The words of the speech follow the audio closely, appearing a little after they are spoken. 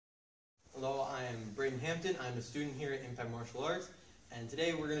Braedon Hampton. I'm a student here at Impact Martial Arts, and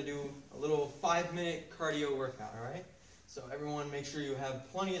today we're going to do a little 5-minute cardio workout, alright? So everyone make sure you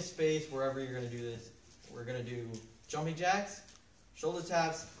have plenty of space wherever you're going to do this. We're going to do jumping jacks, shoulder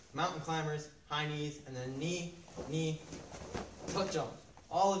taps, mountain climbers, high knees, and then knee, tuck jump.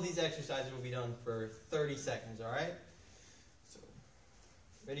 All of these exercises will be done for 30 seconds, alright? So,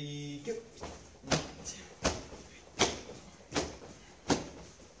 ready, go.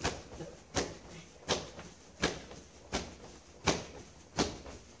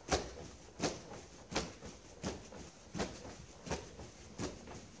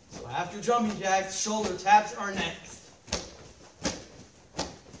 So after jumping jacks, shoulder taps are next.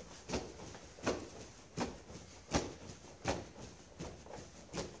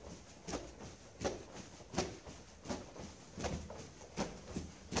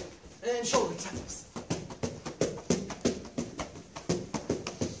 And shoulder taps.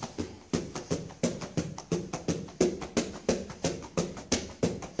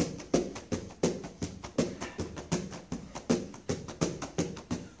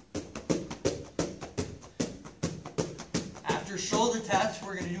 After shoulder taps,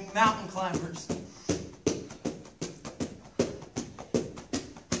 we're going to do mountain climbers.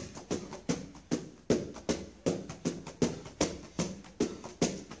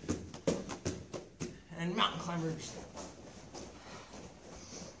 And mountain climbers.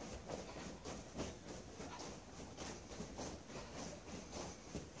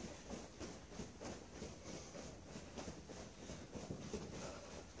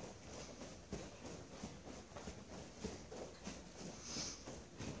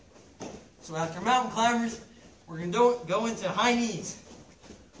 So after mountain climbers, we're going to go into high knees.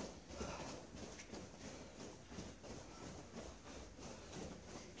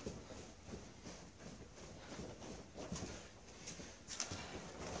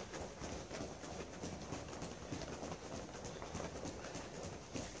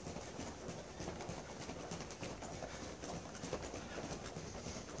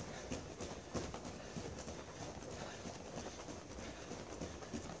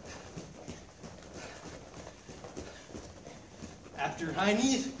 After high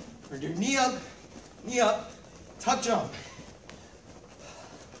knees, we're going to do knee up, tuck jump.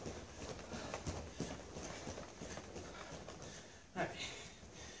 All right,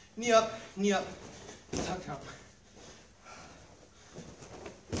 knee up, tuck jump.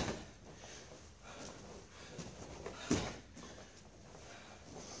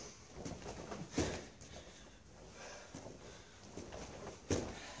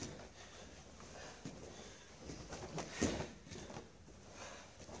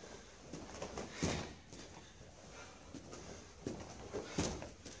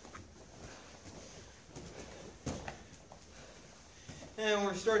 And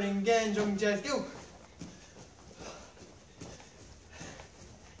we're starting again, jumping jacks, go!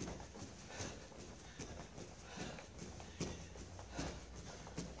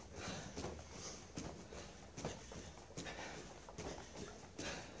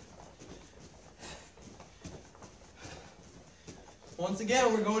 Once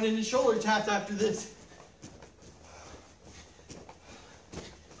again, we're going into shoulder taps after this.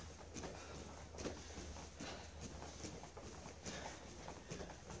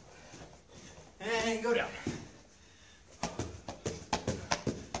 And go down.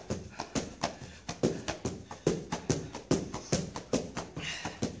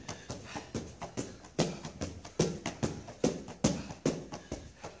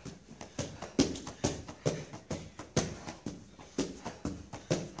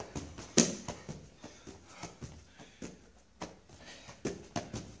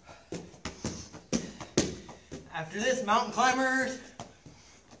 After this, mountain climbers.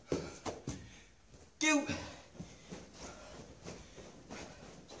 Go.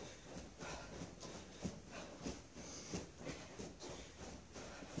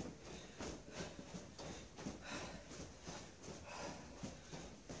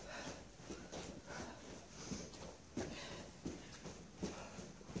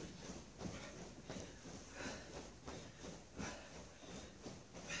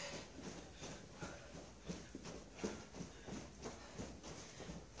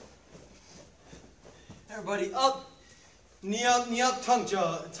 Everybody up, knee up, tuck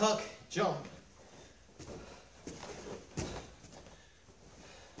jump.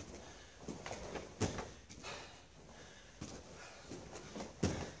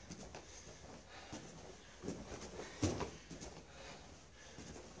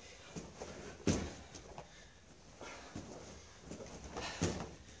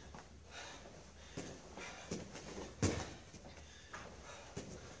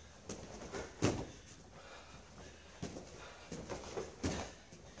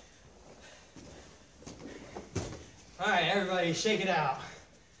 All right, everybody, shake it out.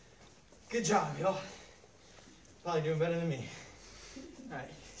 Good job, y'all. Probably doing better than me. All right,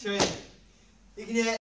 show you. You can do it.